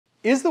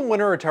Is the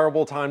winter a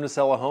terrible time to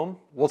sell a home?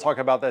 We'll talk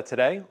about that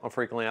today on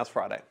Frequently Asked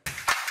Friday.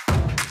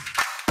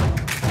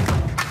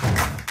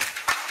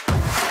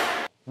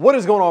 What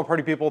is going on,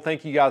 party people?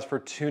 Thank you guys for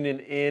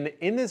tuning in.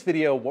 In this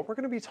video, what we're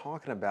going to be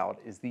talking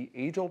about is the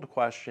age-old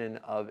question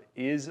of,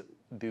 is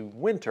the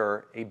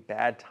winter a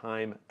bad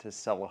time to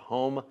sell a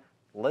home?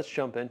 Let's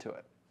jump into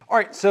it. All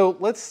right, so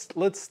let's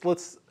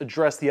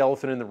address the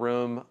elephant in the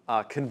room.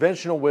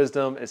 Conventional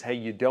wisdom is, hey,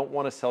 you don't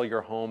want to sell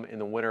your home in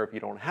the winter if you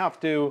don't have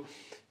to,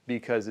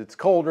 because it's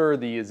colder,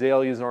 the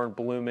azaleas aren't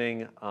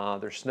blooming,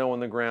 there's snow on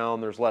the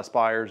ground, there's less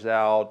buyers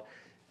out,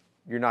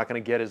 you're not going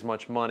to get as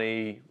much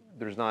money,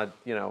 there's not,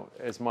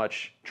 as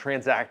much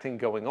transacting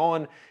going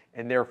on,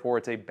 and therefore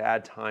it's a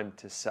bad time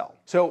to sell.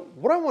 So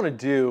what I want to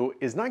do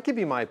is not give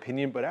you my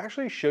opinion, but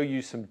actually show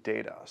you some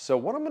data. So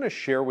what I'm going to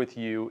share with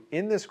you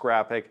in this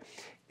graphic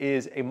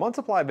is a month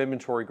supply of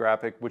inventory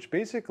graphic, which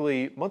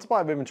basically, month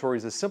supply of inventory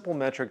is a simple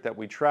metric that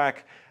we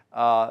track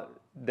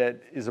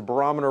that is a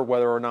barometer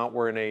whether or not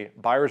we're in a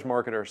buyer's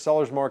market or a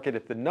seller's market.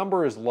 If the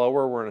number is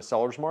lower, we're in a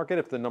seller's market.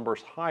 If the number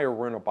is higher,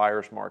 we're in a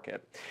buyer's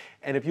market.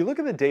 And if you look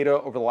at the data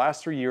over the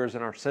last 3 years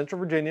in our Central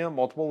Virginia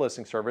multiple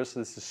listing service,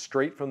 this is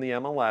straight from the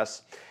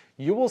MLS,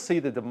 you will see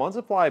that the month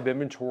supply of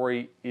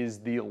inventory is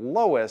the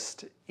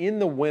lowest in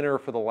the winter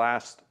for the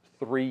last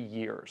 3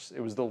 years. It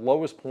was the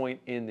lowest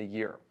point in the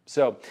year.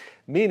 So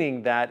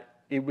meaning that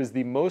it was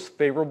the most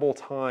favorable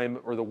time,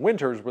 or the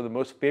winters were the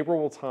most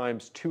favorable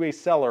times to a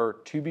seller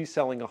to be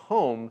selling a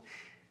home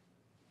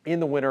in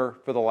the winter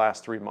for the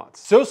last 3 months.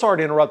 So sorry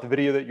to interrupt the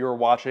video that you're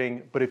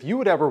watching, but if you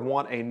would ever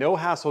want a no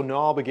hassle, no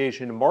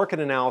obligation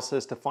market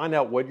analysis to find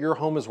out what your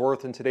home is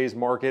worth in today's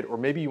market, or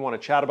maybe you want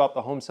to chat about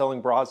the home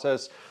selling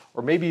process,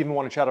 or maybe even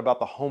want to chat about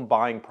the home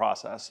buying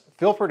process,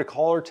 feel free to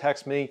call or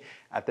text me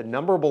at the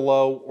number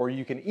below, or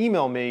you can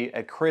email me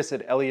at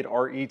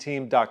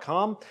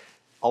chris@elliottreteam.com.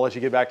 I'll let you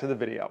get back to the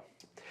video.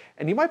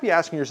 And you might be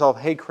asking yourself,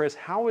 hey Chris,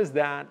 how is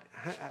that,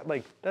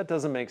 that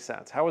doesn't make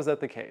sense. How is that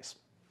the case?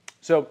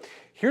 So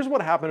here's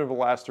what happened over the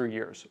last 3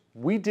 years.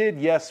 We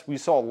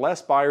saw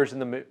less buyers in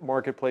the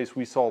marketplace.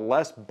 We saw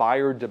less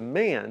buyer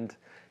demand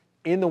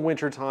in the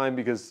winter time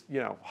because,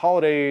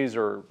 holidays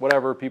or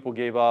whatever, people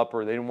gave up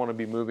or they didn't want to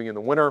be moving in the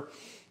winter,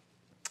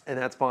 and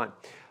that's fine.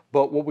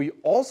 But what we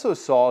also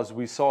saw is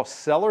we saw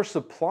seller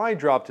supply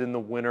dropped in the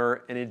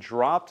winter, and it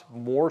dropped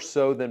more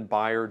so than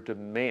buyer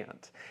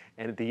demand.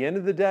 And at the end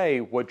of the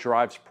day, what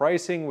drives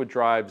pricing, what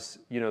drives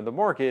the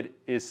market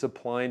is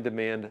supply and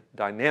demand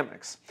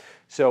dynamics.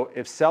 So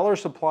if seller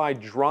supply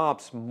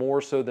drops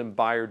more so than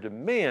buyer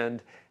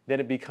demand, then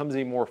it becomes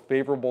a more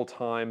favorable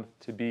time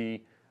to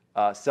be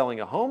selling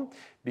a home,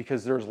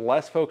 because there's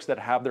less folks that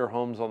have their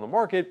homes on the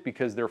market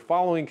because they're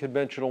following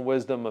conventional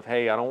wisdom of,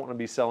 hey, I don't want to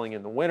be selling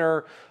in the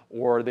winter,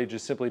 or they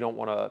just simply don't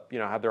want to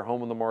have their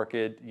home on the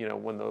market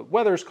when the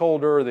weather's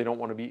colder. They don't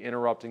want to be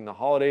interrupting the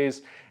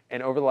holidays.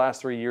 And over the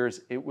last 3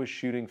 years, it was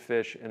shooting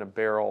fish in a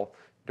barrel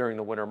during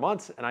the winter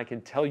months. And I can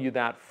tell you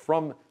that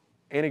from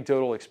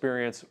anecdotal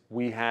experience,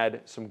 we had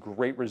some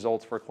great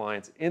results for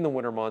clients in the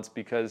winter months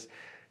because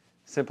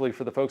simply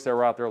for the folks that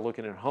were out there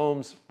looking at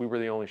homes, we were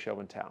the only show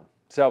in town.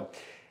 So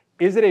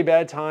is it a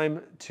bad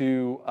time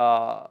to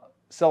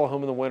sell a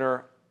home in the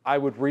winter? I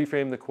would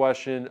reframe the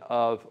question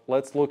of,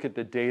 let's look at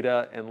the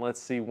data and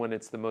let's see when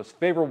it's the most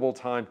favorable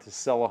time to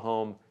sell a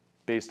home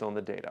based on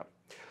the data.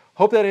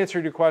 Hope that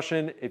answered your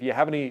question. If you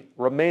have any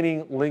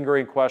remaining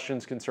lingering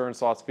questions, concerns,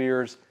 thoughts,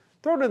 fears,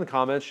 throw it in the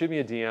comments, shoot me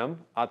a DM.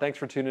 Thanks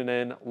for tuning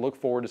in. Look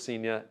forward to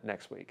seeing you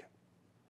next week.